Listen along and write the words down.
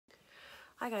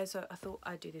Hi guys, so I thought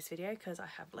I'd do this video because I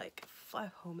have like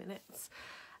 5 whole minutes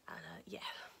and yeah.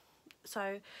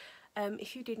 So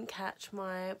if you didn't catch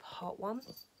my part 1,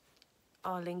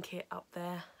 I'll link it up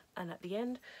there and at the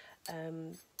end.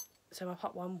 So my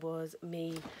part 1 was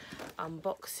me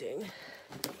unboxing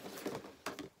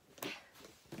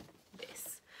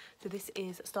this. So this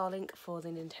is Starlink for the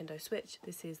Nintendo Switch.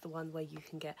 This is the one where you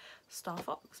can get Star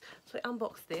Fox. So I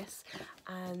unboxed this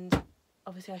and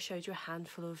obviously I showed you a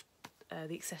handful of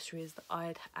the accessories that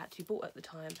I'd actually bought at the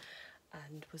time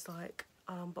and was like,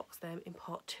 I'll unbox them in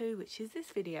part 2, which is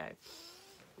this video.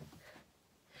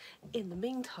 In the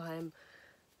meantime,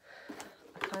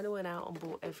 I kind of went out and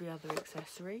bought every other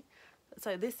accessory.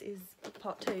 So this is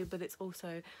part 2, but it's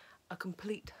also a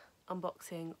complete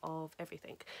unboxing of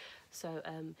everything. So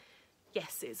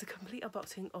yes, it's a complete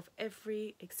unboxing of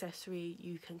every accessory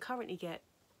you can currently get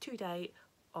to date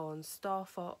on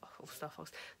Starlink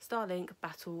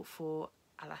Battle for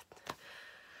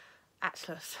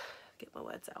Atlas. Get my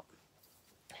words out.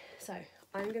 So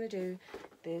I'm going to do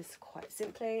this quite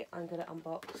simply. I'm going to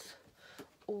unbox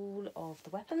all of the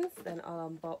weapons, then I'll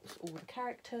unbox all the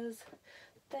characters,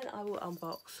 then I will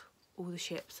unbox all the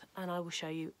ships, and I will show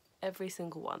you every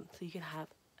single one so you can have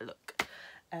a look.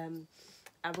 I'm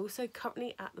also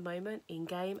currently at the moment in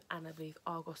game, and I believe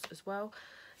Argos as well.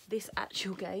 This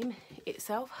actual game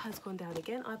itself has gone down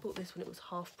again. I bought this when it was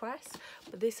half price,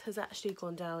 but this has actually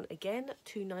gone down again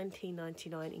to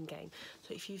 $19.99 in game.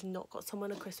 So if you've not got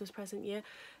someone a Christmas present yet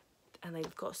and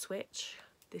they've got a Switch,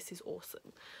 this is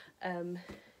awesome.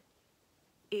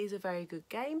 It is a very good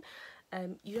game.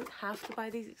 You don't have to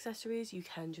buy these accessories. You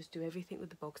can just do everything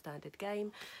with the bog standard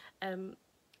game.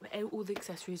 All the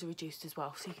accessories are reduced as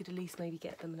well, so you could at least maybe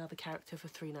get them another character for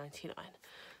 $3.99.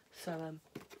 So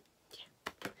yeah.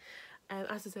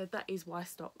 As I said, that is why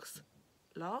stocks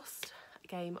last.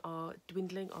 Game are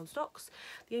dwindling on stocks.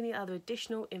 The only other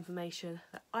additional information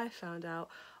that I found out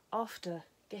after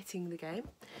getting the game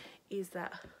is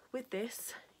that with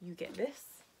this, you get this.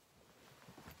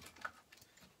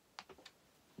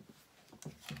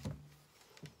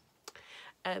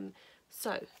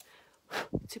 So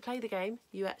to play the game,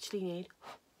 you actually need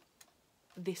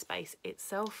this base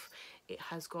itself. It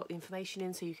has got the information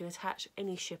in, so you can attach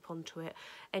any ship onto it,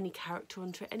 any character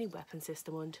onto it, any weapon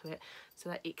system onto it, so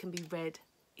that it can be read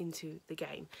into the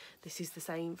game. This is the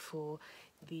same for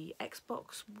the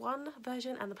Xbox One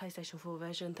version and the PlayStation 4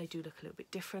 version. They do look a little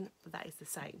bit different, but that is the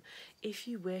same. If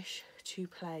you wish to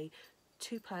play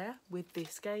 2-player with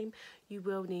this game, you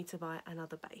will need to buy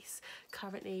another base.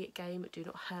 Currently, game do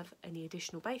not have any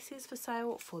additional bases for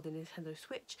sale for the Nintendo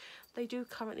Switch. They do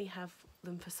currently have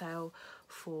them for sale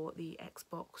for the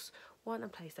Xbox One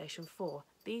and PlayStation 4.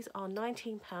 These are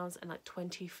 £19 and like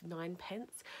 29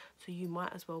 pence, so you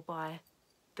might as well buy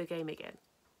the game again.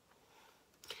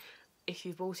 If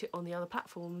you've bought it on the other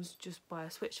platforms, just buy a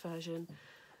Switch version,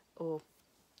 or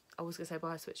I was going to say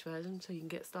buy a Switch version so you can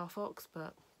get Star Fox,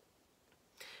 but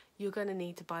you're going to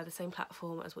need to buy the same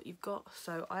platform as what you've got.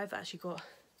 So I've actually got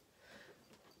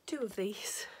 2 of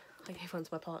these. I gave one to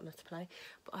my partner to play,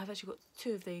 but I've actually got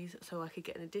 2 of these so I could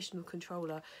get an additional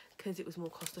controller because it was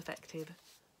more cost effective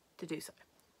to do so.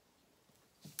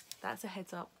 That's a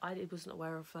heads up. I wasn't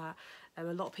aware of that. A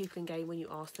lot of people in game, when you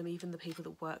ask them, even the people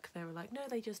that work there, are like, no,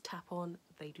 they just tap on.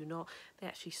 They do not. They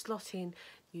actually slot in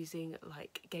using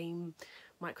like game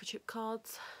microchip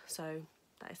cards. So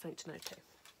that is something to know too.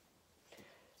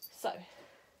 So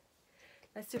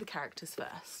let's do the characters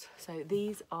first. So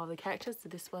these are the characters. So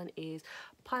this one is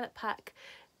Pilot Pack,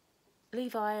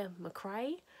 Levi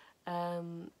McRae.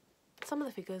 Some of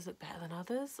the figures look better than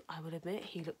others, I will admit.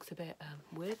 He looks a bit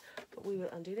weird, but we will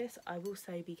undo this. I will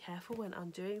say be careful when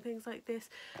undoing things like this.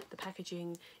 The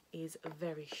packaging is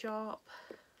very sharp.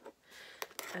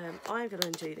 I'm going to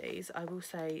undo these. I will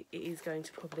say it is going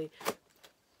to probably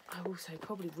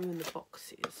ruin the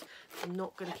boxes. I'm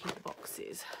not going to keep the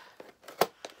boxes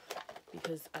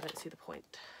because I don't see the point.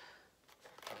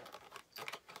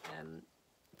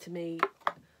 To me,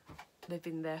 they've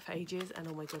been there for ages, and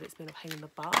oh my god, it's been a pain in the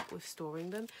butt with storing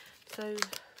them. So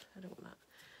I don't want that.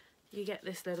 You get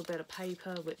this little bit of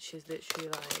paper, which is literally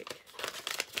like,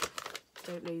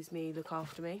 don't lose me, look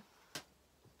after me.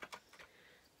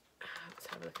 Let's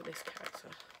have a look at this character.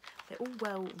 They're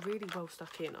all really well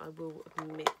stuck in, I will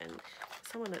admit, and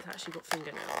someone that's actually got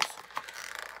fingernails.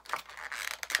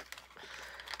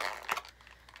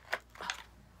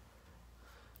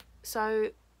 So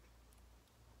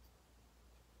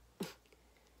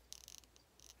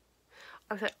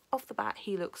okay, off the bat,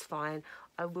 he looks fine.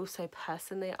 I will say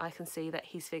personally, I can see that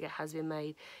his figure has been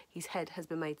made, his head has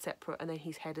been made separate, and then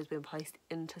his head has been placed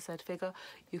into said figure.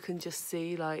 You can just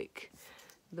see like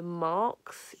the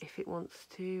marks if it wants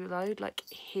to load, like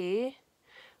here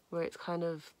where it's kind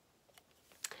of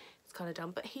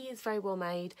done. But he is very well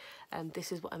made, and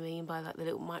this is what I mean by like the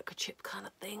little microchip kind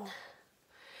of thing.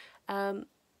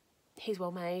 He's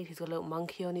well made. He's got a little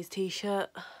monkey on his t-shirt,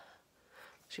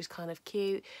 which is kind of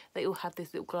cute. They all have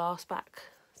this little glass back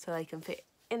so they can fit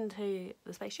into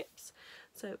the spaceships.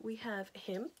 So we have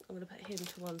him. I'm going to put him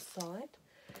to one side.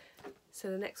 So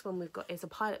the next one we've got is a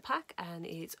pilot pack, and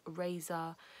it's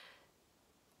Razor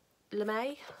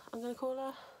LeMay, I'm going to call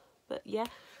her. But yeah,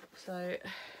 so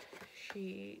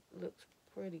she looks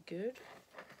pretty good.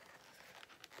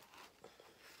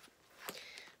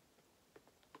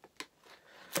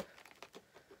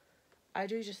 I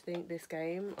do just think this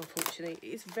game, unfortunately,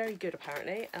 is very good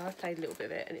apparently, and I've played a little bit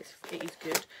of it, and it is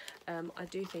good. I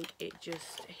do think it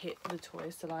just hit the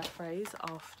toys to life phrase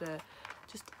after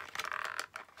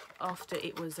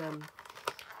it was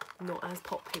not as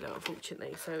popular,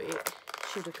 unfortunately. So it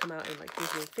should have come out in like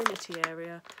Disney Infinity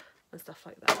area and stuff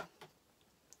like that.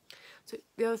 So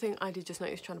the other thing I did just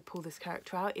notice trying to pull this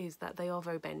character out is that they are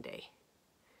very bendy.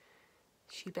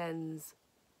 She bends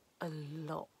a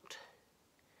lot.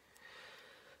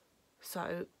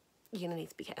 So you're going to need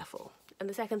to be careful. And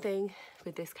the second thing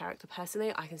with this character,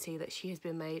 personally, I can see that she has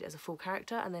been made as a full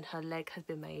character, and then her leg has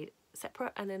been made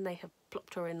separate, and then they have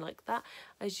plopped her in like that.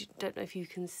 As you don't know if you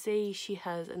can see, she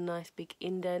has a nice big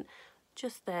indent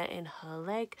just there in her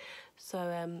leg.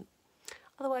 So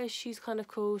otherwise she's kind of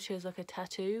cool. She has like a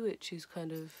tattoo which is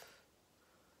kind of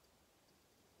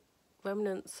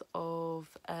remnants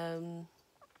of I can't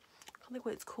think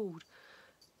what it's called,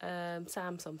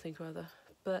 Sam something or other.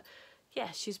 But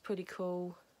yeah, she's pretty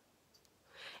cool.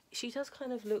 She does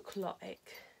kind of look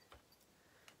like,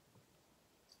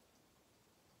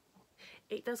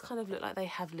 it does kind of look like they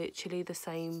have literally the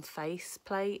same face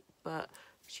plate, but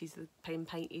she's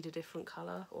painted a different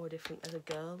colour, or a different as a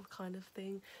girl kind of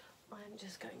thing. I'm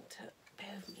just going to,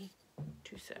 bear with me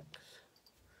 2 secs.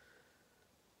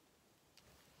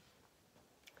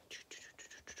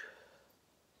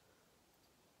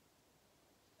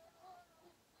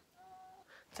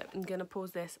 So I'm going to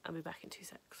pause this and be back in 2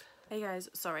 secs. Hey guys,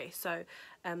 sorry. So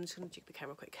I'm just going to jig the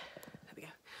camera quick. There we go.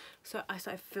 So I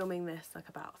started filming this like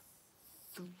about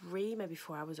 3, maybe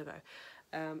 4 hours ago.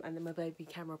 And then my baby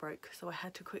camera broke. So I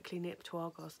had to quickly nip to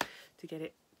Argos to get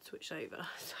it switched over.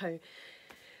 So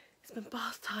it's been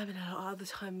bath time and a lot of other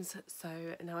times.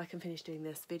 So now I can finish doing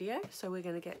this video. So we're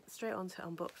going to get straight on to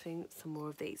unboxing some more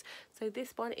of these. So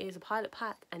this one is a pilot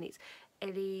pack, and it's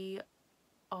Ellie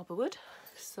Arborwood.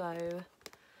 So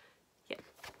yeah,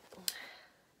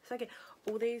 so again,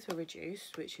 all these were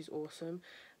reduced, which is awesome.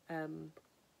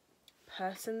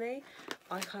 Personally,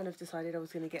 I kind of decided I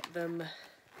was going to get them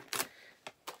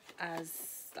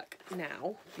as like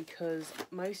now, because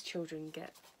most children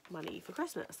get money for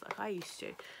Christmas like I used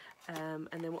to, and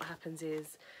then what happens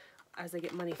is, as they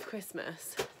get money for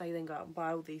Christmas, they then go out and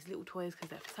buy all these little toys because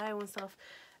they're for sale and stuff,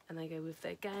 and they go with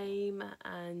their game.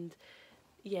 And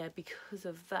yeah, because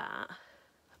of that,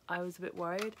 I was a bit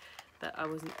worried that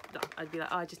I'd be like,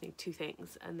 oh, I just need 2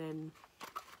 things, and then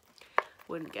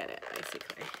wouldn't get it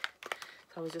basically.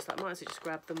 So I was just like, might as well just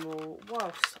grab them all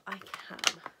whilst I can.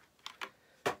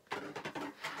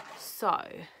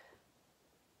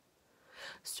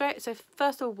 So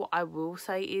first of all, what I will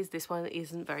say is this one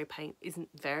isn't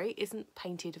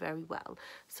painted very well.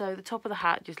 So the top of the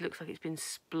hat just looks like it's been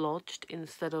splodged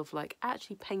instead of like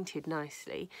actually painted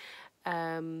nicely.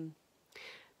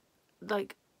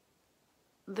 Like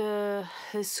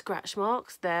there's scratch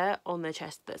marks there on their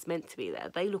chest that's meant to be there.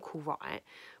 They look all right,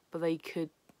 but they could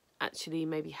actually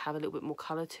maybe have a little bit more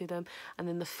colour to them. And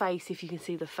then the face, if you can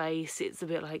see the face, it's a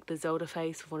bit like the Zelda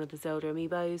face of one of the Zelda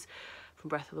amiibos from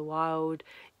Breath of the Wild.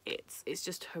 It's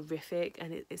just horrific,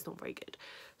 and it's not very good.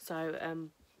 So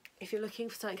if you're looking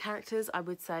for certain characters, I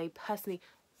would say personally,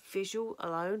 visual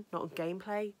alone, not on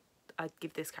gameplay, I'd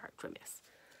give this character a miss.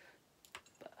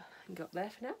 But I can go up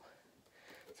there for now.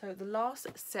 So the last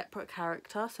separate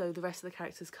character, so the rest of the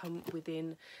characters come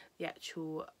within the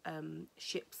actual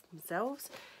ships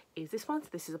themselves, is this one. So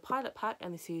this is a pilot pack,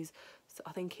 and this is, so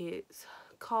I think it's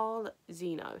Carl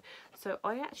Zeno. So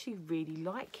I actually really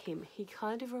like him. He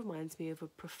kind of reminds me of a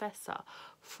professor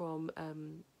from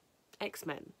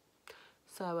X-Men.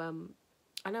 So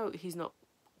I know he's not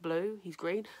blue, he's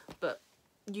green, but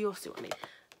you'll see what I mean.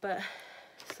 But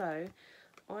so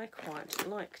I quite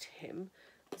liked him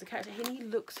as a character. He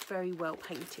looks very well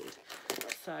painted.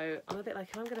 So I'm a bit like,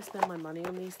 if I'm going to spend my money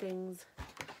on these things,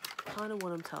 I kind of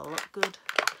want them to look good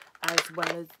as well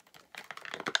as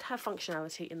have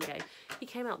functionality in the game. He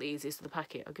came out the easiest of the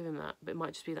packet, I'll give him that, but it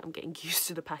might just be that I'm getting used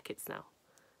to the packets now.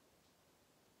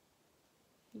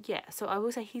 yeah, so I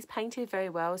will say he's painted very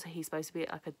well. So he's supposed to be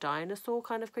like a dinosaur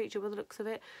kind of creature with the looks of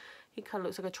it. He kind of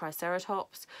looks like a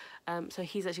triceratops. So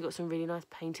he's actually got some really nice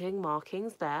painting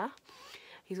markings there.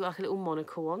 He's got like a little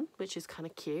monocle on, which is kind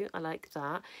of cute. I like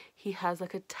that. He has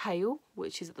like a tail,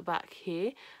 which is at the back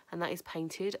here, and that is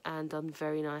painted and done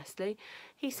very nicely.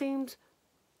 He seems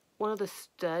one of the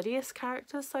sturdiest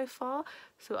characters so far,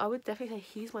 so I would definitely say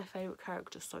he's my favourite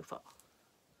character so far.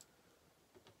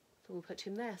 So we'll put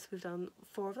him there. So we've done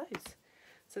 4 of those.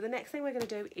 So the next thing we're going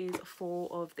to do is 4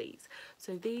 of these.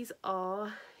 So these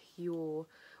are your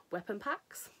weapon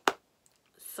packs.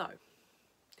 So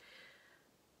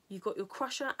you've got your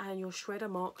Crusher and your Shredder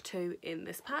Mark II in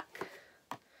this pack.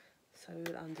 So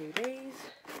we'll undo these.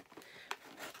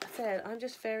 I said, I'm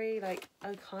just very, like,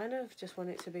 I kind of just want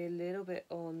it to be a little bit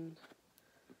on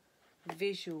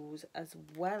visuals as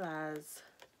well as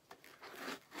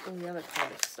all the other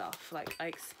kind of stuff. Like, I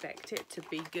expect it to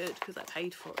be good because I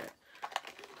paid for it.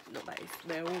 Not that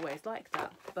they're always like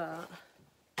that, but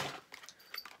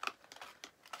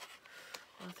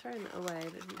I've thrown that away.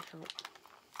 That didn't help.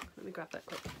 Let me grab that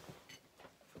quick.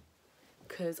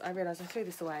 Because I realised I threw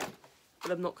this away,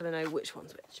 but I'm not going to know which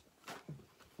one's which.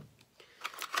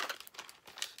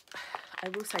 I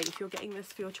will say, if you're getting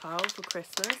this for your child for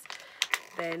Christmas,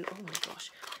 then, oh my gosh,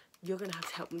 you're going to have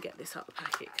to help them get this out of the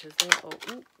packet because they're all,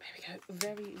 there we go,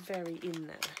 very, very in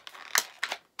there.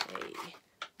 Hey,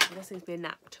 there seems to be a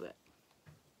nap to it.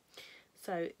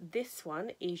 So this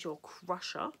one is your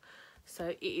Crusher. So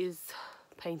it is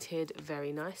painted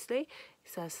very nicely.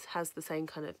 It has the same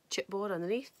kind of chipboard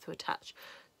underneath to attach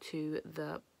to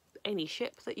any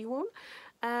ship that you want.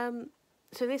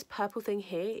 So this purple thing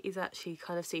here is actually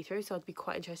kind of see-through, so I'd be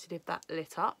quite interested if that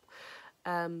lit up.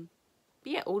 But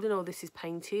yeah, all in all, this is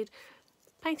painted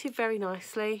very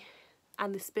nicely,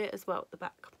 and this bit as well at the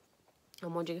back.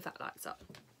 I'm wondering if that lights up.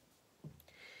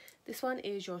 This one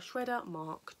is your Shredder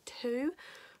Mark II. It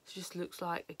just looks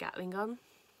like a Gatling gun,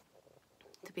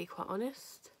 to be quite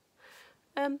honest.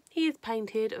 He is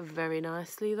painted very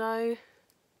nicely though,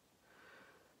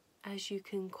 as you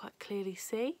can quite clearly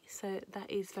see, so that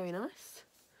is very nice.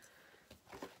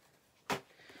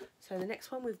 So the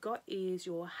next one we've got is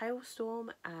your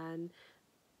Hailstorm and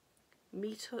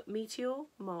Meteor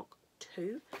Mark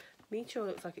II. Meteor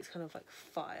looks like it's kind of like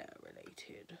fire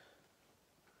related.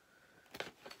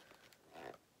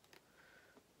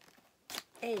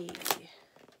 Hey,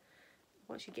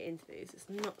 once you get into these, it's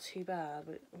not too bad,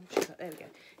 but there we go.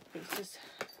 It's just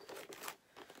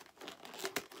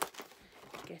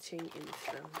getting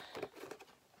into them.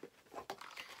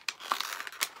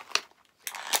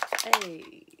 Hey,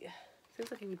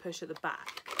 feels like if you push at the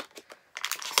back.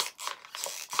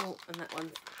 Oh, and that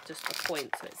one's just a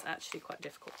point, so it's actually quite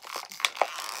difficult.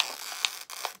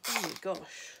 Oh my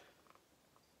gosh.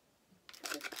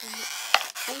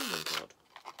 Oh my god.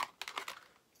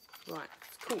 Right,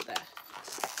 it's cool there.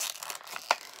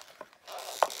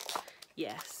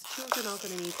 Yes, children are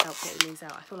going to need help getting these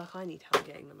out. I feel like I need help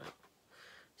getting them out.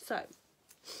 So,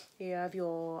 you have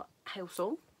your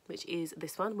Hailstorm, which is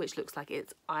this one, which looks like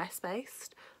it's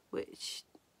ice-based, which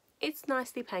it's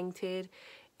nicely painted.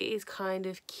 It is kind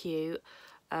of cute.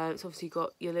 It's obviously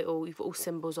got you've got all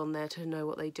symbols on there to know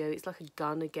what they do. It's like a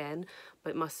gun again, but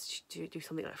it must do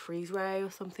something like freeze ray or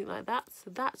something like that.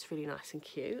 So that's really nice and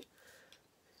cute.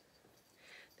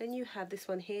 Then you have this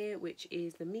one here, which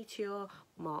is the Meteor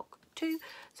Mark II.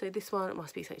 So this one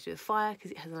must be something to do with fire because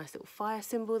it has a nice little fire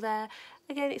symbol there.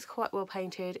 Again, it's quite well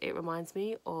painted. It reminds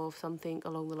me of something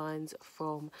along the lines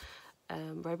from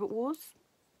Robot Wars,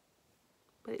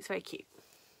 but it's very cute.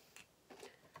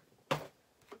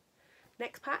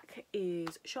 Next pack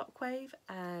is Shockwave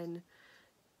and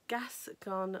Gas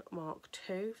Gun Mark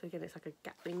II. So again, it's like a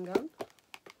Gatling gun.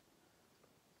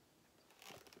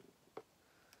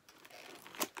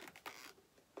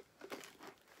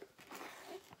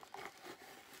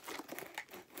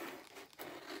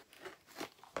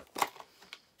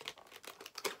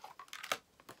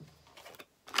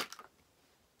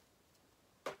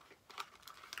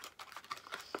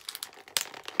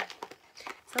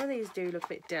 Some of these do look a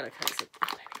bit delicate. So, oh,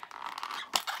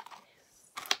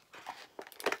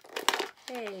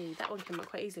 there we go. Hey, that one came out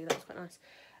quite easily. That was quite nice.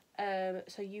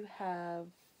 So you have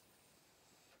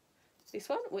this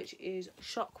one, which is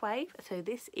Shockwave. So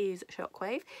this is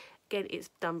Shockwave. Again, it's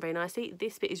done very nicely.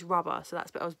 This bit is rubber, so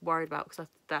that's what I was worried about because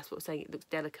that's what's saying it looks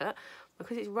delicate.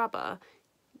 Because it's rubber,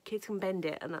 kids can bend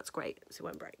it, and that's great, so it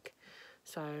won't break.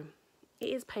 So it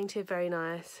is painted very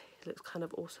nice. It looks kind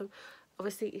of awesome.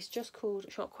 Obviously, it's just called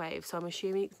Shockwave, so I'm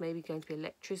assuming it's maybe going to be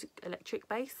electric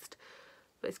based,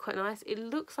 but it's quite nice. It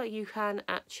looks like you can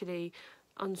actually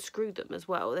unscrew them as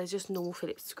well. There's just normal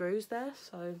Phillips screws there.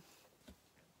 So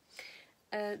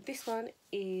this one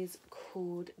is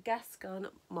called Gas Gun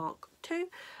Mark II.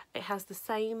 It has the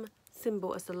same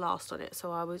symbol as the last on it,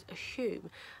 so I would assume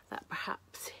that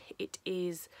perhaps it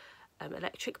is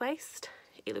electric based.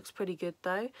 It looks pretty good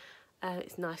though.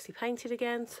 It's nicely painted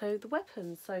again, so the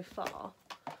weapons so far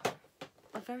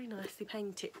are very nicely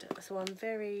painted, so I'm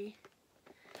very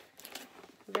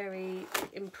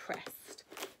impressed.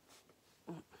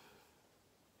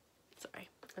 Sorry,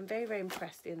 I'm very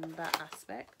impressed in that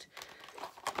aspect.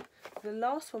 The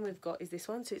last one we've got is this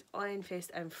one, so it's Iron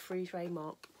Fist and Freeze Ray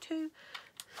Mark II.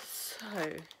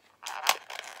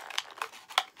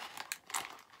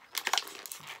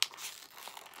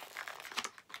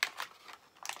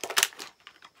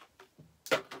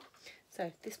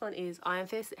 So this one is Iron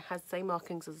Fist. It has the same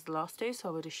markings as the last two, so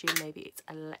I would assume maybe it's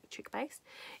electric based.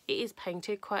 It is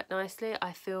painted quite nicely.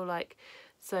 I feel like,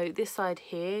 so this side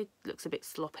here looks a bit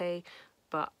sloppy,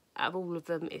 but out of all of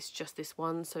them it's just this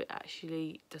one, so it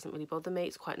actually doesn't really bother me.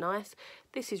 It's quite nice.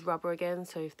 This is rubber again,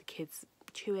 so if the kids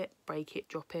chew it, break it,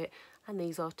 drop it, and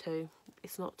these are too,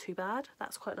 it's not too bad.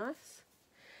 That's quite nice.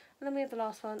 And then we have the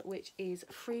last one, which is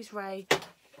Freeze Ray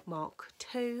Mark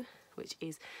II, which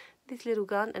is this little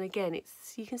gun, and again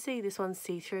it's, you can see this one's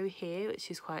see-through here, which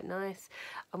is quite nice.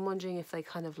 I'm wondering if they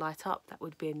kind of light up, that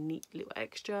would be a neat little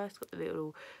extra. It's got the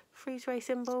little freeze ray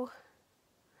symbol,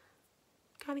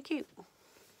 kind of cute.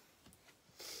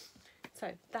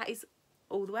 So that is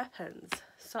all the weapons.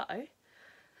 So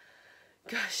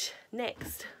gosh,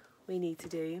 next we need to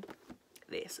do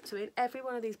this. So in every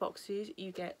one of these boxes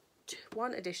you get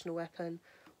one additional weapon,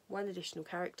 one additional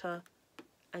character,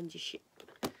 and your ship.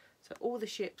 So all the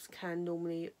ships can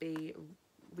normally be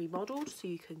remodeled, so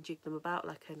you can jig them about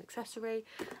like an accessory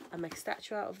and make a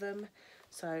statue out of them.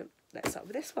 So let's start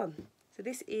with this one. So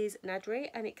this is Nadri,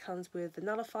 and it comes with the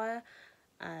Nullifier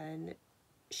and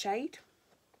Shade.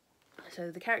 So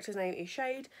the character's name is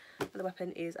Shade and the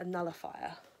weapon is a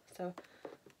Nullifier. So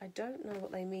I don't know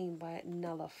what they mean by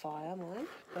Nullifier, Mike,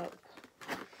 but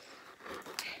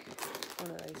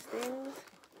one of those things.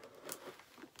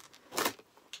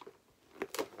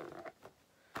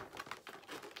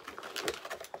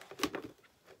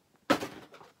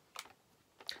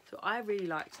 So I really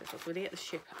liked this. I was going to get the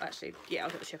ship, actually, yeah, I'll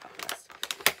get the ship up first.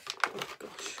 Oh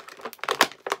gosh.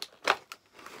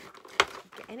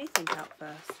 Get anything out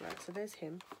first. Right, so there's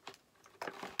him.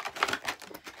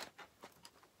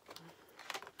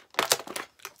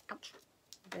 Ouch.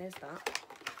 There's that.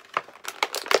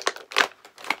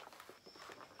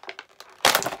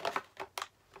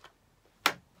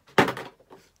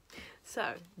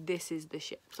 So this is the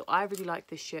ship. So I really like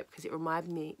this ship because it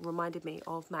reminded me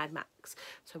of Mad Max.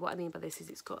 So what I mean by this is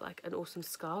it's got like an awesome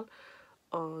skull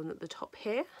on the top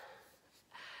here.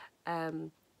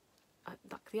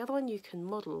 Like the other one you can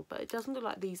model, but it doesn't look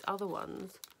like these other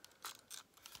ones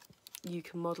you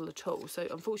can model at all. So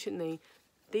unfortunately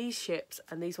these ships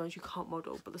and these ones you can't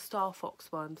model, but the Star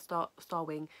Fox one, Star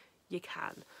Wing, you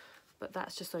can. But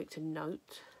that's just something to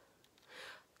note.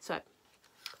 So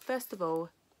first of all,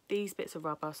 these bits are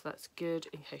rubber, so that's good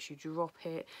in case you drop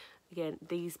it. Again,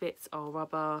 these bits are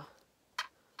rubber.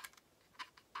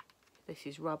 This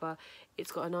is rubber.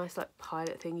 It's got a nice like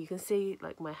pilot thing. You can see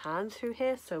like my hand through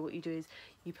here. So what you do is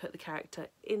you put the character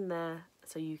in there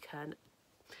so you can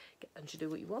get them to do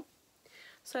what you want.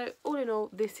 So all in all,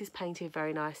 this is painted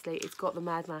very nicely. It's got the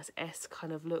Mad Max-esque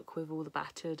kind of look with all the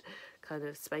battered kind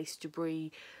of space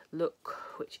debris look,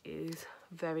 which is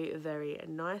very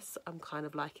nice. I'm kind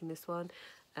of liking this one.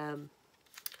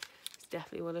 It's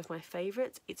definitely one of my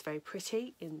favourites. It's very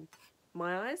pretty in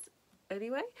my eyes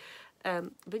anyway.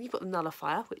 Then you've got the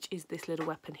Nullifier, which is this little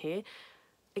weapon here.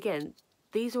 Again,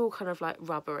 these are all kind of like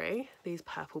rubbery, these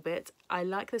purple bits. I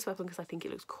like this weapon because I think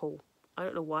it looks cool. I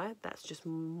don't know why, that's just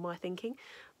my thinking,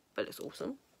 but it looks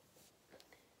awesome.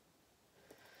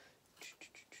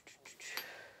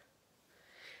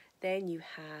 Then you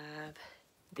have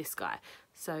this guy.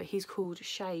 So he's called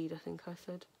Shade, I think I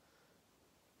said.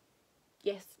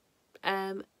 Yes,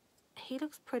 he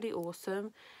looks pretty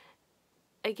awesome.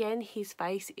 Again, his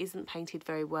face isn't painted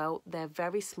very well. They're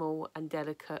very small and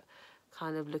delicate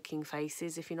kind of looking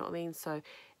faces, if you know what I mean. So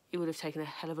it would have taken a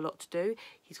hell of a lot to do.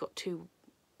 He's got two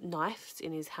knives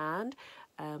in his hand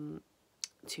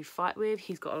to fight with.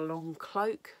 He's got a long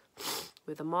cloak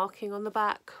with a marking on the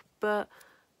back, but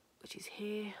which is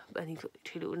here, and he's got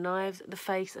two little knives. The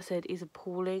face, I said, is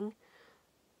appalling.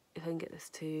 If I can get this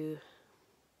to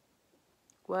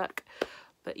work,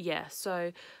 but yeah,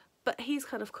 so but he's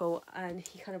kind of cool and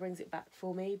he kind of brings it back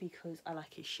for me because I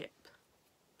like his ship.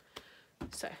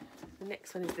 So the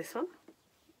next one is this one.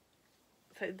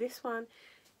 So this one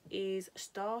is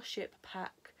Starship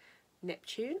Pack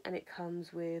Neptune, and it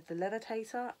comes with the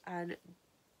Levitator, and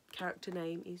character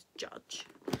name is Judge.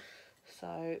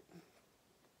 So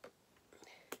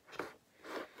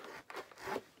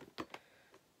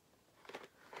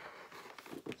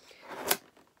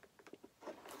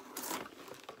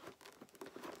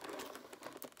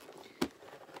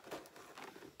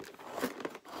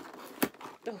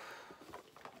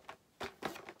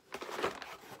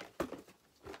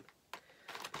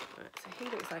he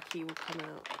looks like he will come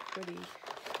out pretty...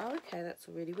 Oh, okay, that's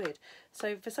really weird.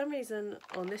 So for some reason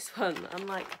on this one,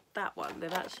 unlike that one,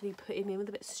 they've actually put him in with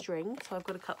a bit of string, so I've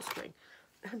got to cut the string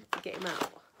to get him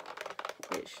out,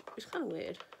 which is kind of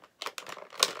weird.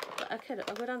 But okay,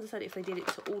 I would understand if they did it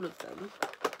to all of them,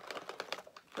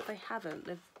 but they haven't.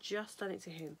 They've just done it to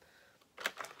him.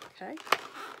 Okay,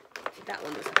 that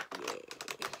one was like,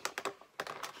 yeah.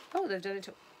 Oh, they've done it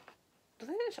to... Have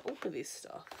they done it to all of his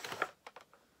stuff?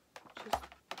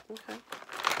 Okay.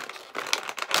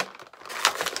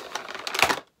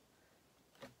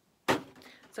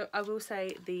 So I will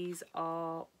say these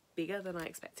are bigger than I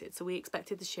expected. So we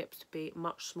expected the ships to be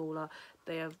much smaller.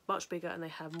 They are much bigger and they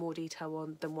have more detail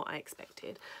on than what I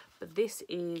expected. But this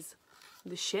is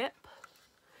the ship.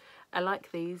 I like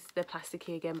these. They're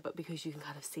plasticky again, but because you can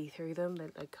kind of see through them, they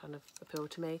kind of appeal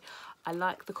to me. I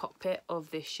like the cockpit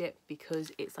of this ship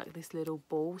because it's like this little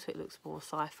ball, so it looks more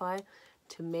sci-fi.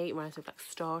 To me, it reminds me of like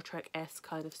Star Trek-esque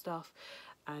kind of stuff,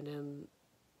 and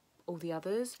all the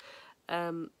others.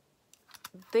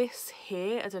 This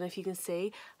here, I don't know if you can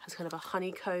see, has kind of a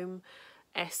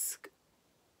honeycomb-esque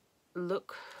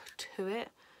look to it,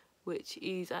 which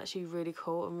is actually really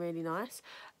cool and really nice.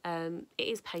 It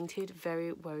is painted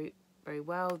very, very, very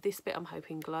well. This bit I'm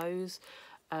hoping glows.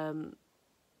 But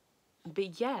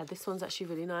yeah, this one's actually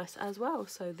really nice as well.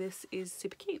 So this is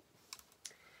super cute.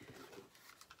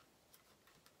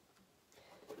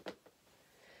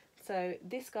 So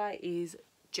this guy is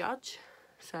Judge.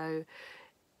 So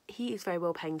he is very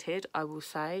well painted, I will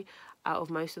say. Out of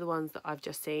most of the ones that I've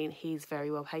just seen, he's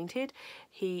very well painted.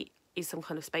 He is some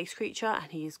kind of space creature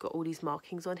and he's got all these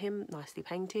markings on him, nicely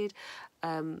painted.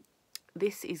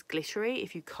 This is glittery.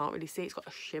 If you can't really see, it's got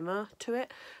a shimmer to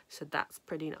it, so that's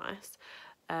pretty nice.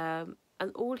 And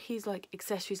all his like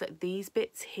accessories, like these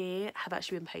bits here, have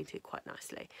actually been painted quite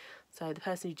nicely. So the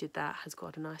person who did that has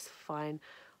got a nice fine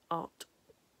art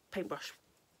paintbrush.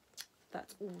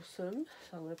 That's awesome.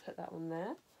 So I'm going to put that on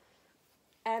there.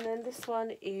 And then this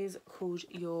one is called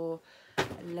your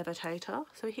Levitator.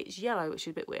 So it's yellow, which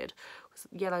is a bit weird.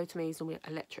 Yellow to me is normally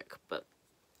electric, but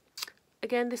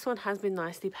again, this one has been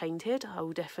nicely painted. I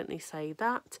will definitely say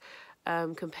that.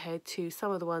 Compared to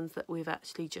some of the ones that we've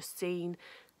actually just seen,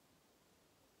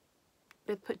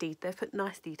 they've put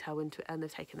nice detail into it and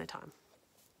they've taken their time.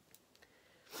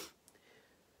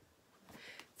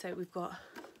 So we've got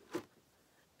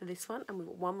this one and we've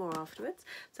got one more afterwards.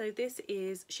 So this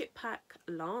is Ship Pack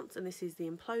Lance, and this is the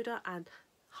Imploder, and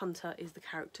Hunter is the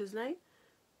character's name.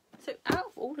 So out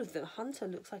of all of them, Hunter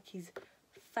looks like his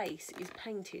face is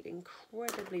painted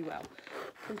incredibly well.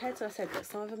 Compared to, I said that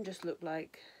some of them just look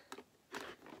like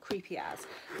creepy as,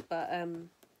 but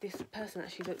this person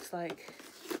actually looks like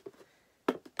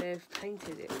they've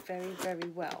painted it very, very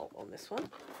well on this one.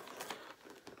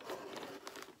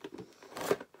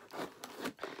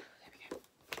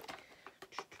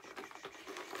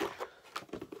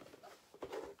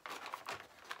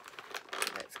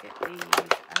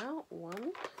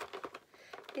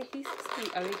 Yeah, he's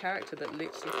the only character that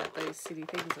literally had those silly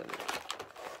things on it.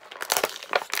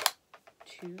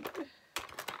 Two.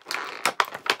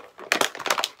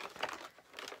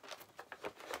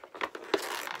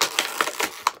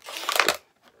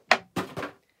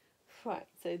 Right,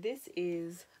 so this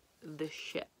is the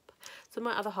ship. So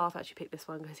my other half actually picked this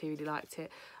one because he really liked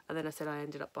it, and then I said I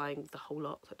ended up buying the whole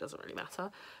lot, so it doesn't really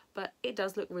matter. But it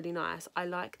does look really nice. I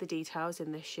like the details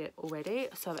in this ship already.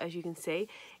 So as you can see,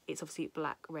 it's obviously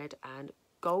black, red and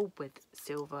gold with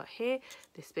silver here.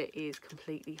 This bit is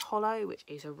completely hollow, which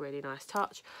is a really nice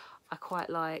touch. I quite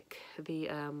like the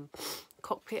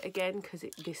cockpit again because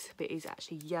this bit is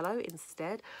actually yellow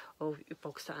instead of your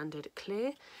bog standard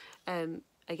clear.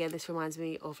 Again, this reminds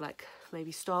me of like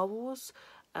maybe Star Wars,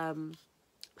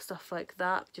 stuff like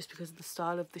that, just because of the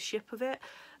style of the ship of it.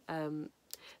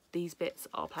 These bits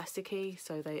are plasticky,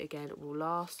 so they again will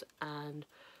last, and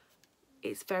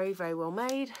it's very, very well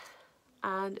made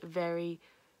and very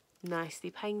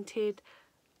nicely painted.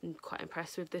 I'm quite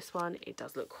impressed with this one. It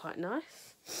does look quite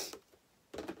nice.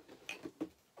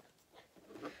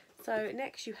 So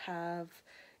next you have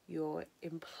your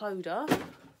Imploder,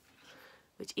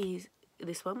 which is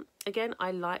this one. Again,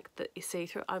 I like that it's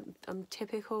see-through. I'm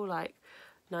typical like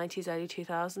 90s, early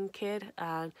 2000 kid,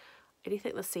 and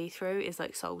anything that's see-through is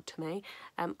like sold to me.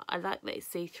 I like that it's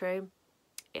see-through.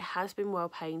 It has been well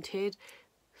painted,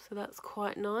 so that's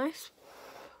quite nice,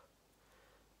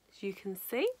 as you can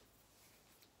see.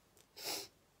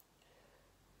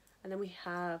 And then we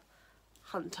have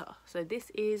Hunter. So this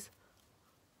is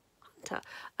Hunter,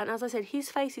 and as I said, his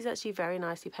face is actually very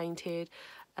nicely painted.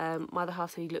 My other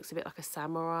half said he looks a bit like a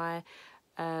samurai.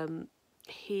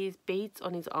 His beads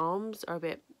on his arms are a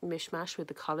bit mishmash with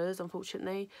the colours,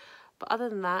 unfortunately. But other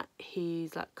than that,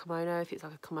 he's like kimono, if it's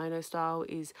like a kimono style,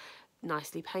 is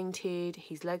nicely painted.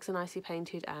 His legs are nicely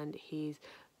painted, and his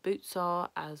boots are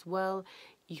as well.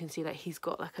 You can see that he's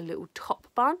got like a little top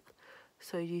bun.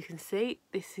 So you can see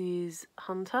this is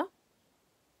Hunter.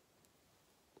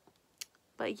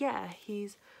 But yeah,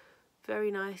 he's very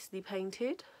nicely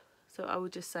painted. So I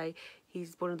would just say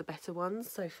he's one of the better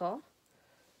ones so far.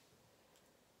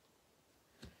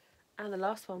 And the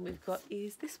last one we've got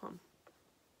is this one.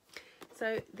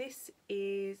 So this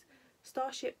is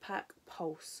Starship Pack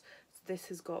Pulse. So this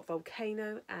has got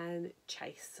Volcano and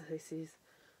Chase. So this is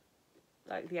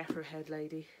like the afro-haired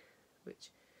lady, which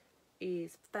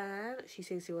is Fan. She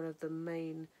seems to be one of the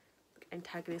main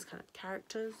antagonist kind of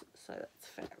characters, so that's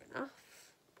fair enough.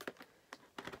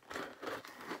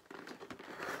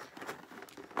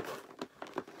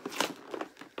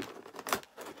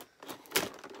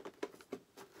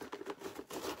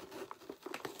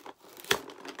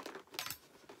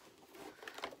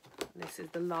 This is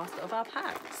the last of our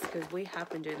packs, because we have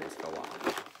been doing this for a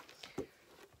while.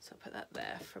 So I'll put that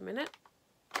there for a minute.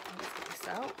 Let's get this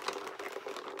out.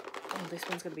 Oh, this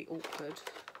one's going to be awkward.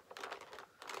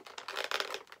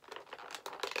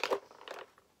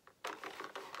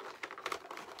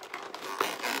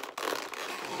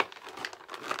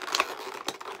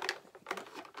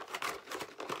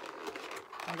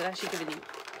 Oh, they're actually giving you...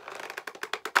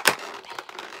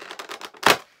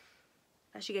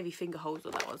 Actually gave you finger holes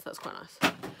on that one, so that's quite nice.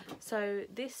 So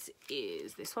this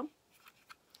is this one.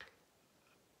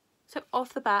 So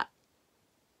off the bat,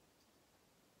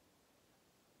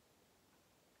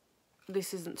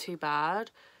 this isn't too bad.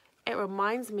 It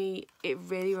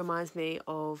really reminds me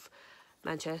of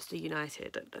Manchester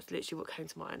United. That's literally what came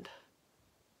to mind.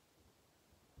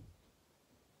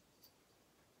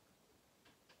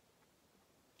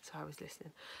 So I was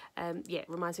listening. Yeah, it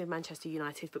reminds me of Manchester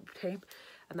United football team,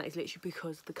 and that is literally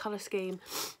because of the colour scheme,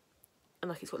 and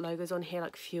like it's got logos on here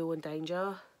like fuel and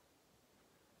danger,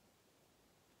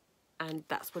 and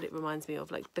that's what it reminds me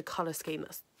of, like the colour scheme.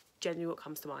 That's generally what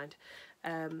comes to mind.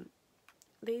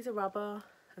 These are rubber,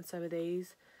 and so are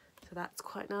these, so that's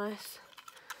quite nice.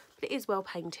 But it is well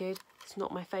painted. It's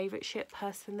not my favourite ship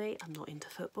personally. I'm not into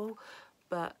football,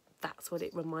 but that's what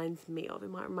it reminds me of. It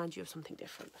might remind you of something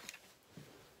different.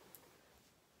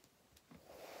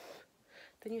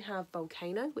 Then you have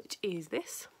Volcano, which is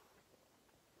this.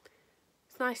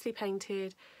 It's nicely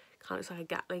painted. Kind of looks like a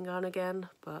Gatling gun again,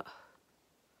 but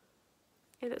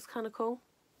it looks kind of cool.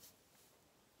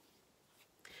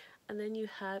 And then you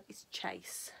have it's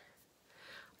Chase.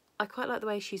 I quite like the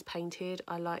way she's painted.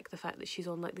 I like the fact that she's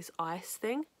on like this ice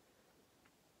thing,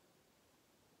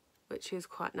 which is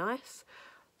quite nice.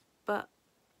 But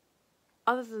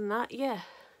other than that, yeah.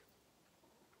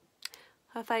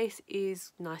 Her face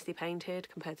is nicely painted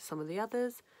compared to some of the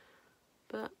others,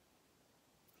 but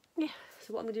yeah.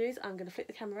 So what I'm going to do is I'm going to flip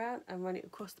the camera around and run it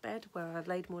across the bed where I've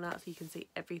laid them all out so you can see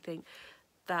everything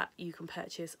that you can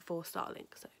purchase for Starlink.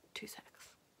 So 2 secs.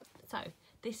 So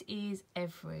this is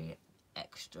every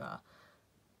extra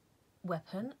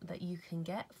weapon that you can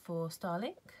get for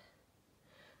Starlink.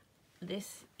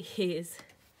 This is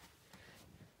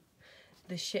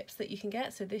the ships that you can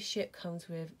get. So this ship comes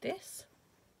with this.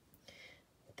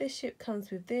 This ship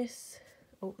comes with this.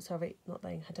 Oh, sorry, not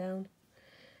laying her down.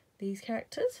 These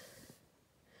characters.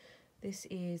 This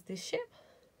is this ship.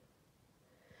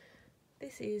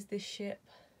 This is this ship.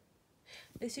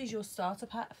 This is your starter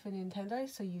pack for Nintendo.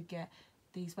 So you get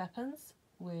these weapons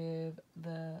with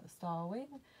the Star Wing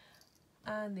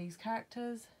and these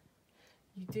characters.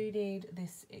 You do need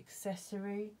this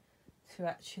accessory to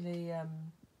actually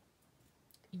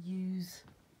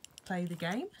play the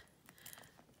game.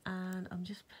 And I'm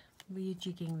just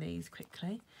rejigging these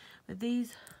quickly. But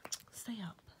these, stay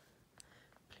up,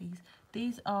 please.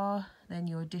 These are then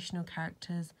your additional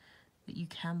characters that you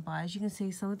can buy. As you can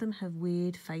see, some of them have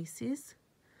weird faces.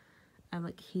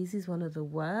 Like his is one of the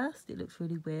worst. It looks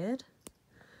really weird.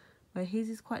 Where his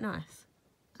is quite nice.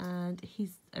 And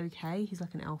he's okay. He's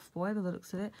like an elf boy by the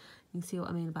looks of it. You can see what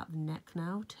I mean about the neck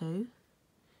now too.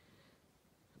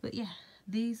 But yeah,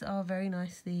 These are very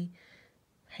nicely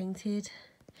painted.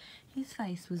 His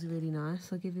face was really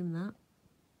nice, I'll give him that.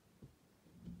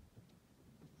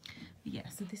 But yeah,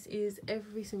 so this is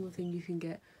every single thing you can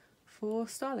get for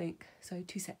Starlink, so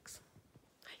 2 sets.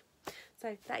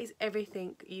 So that is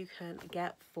everything you can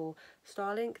get for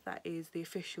Starlink. That is the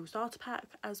official starter pack,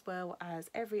 as well as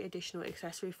every additional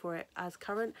accessory for it as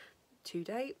current to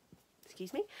date.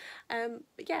 Excuse me.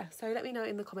 But yeah, so let me know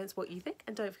in the comments what you think,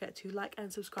 and don't forget to like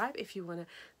and subscribe if you want to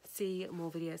see more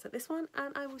videos like this one,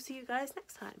 and I will see you guys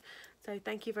next time. So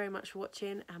thank you very much for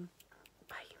watching,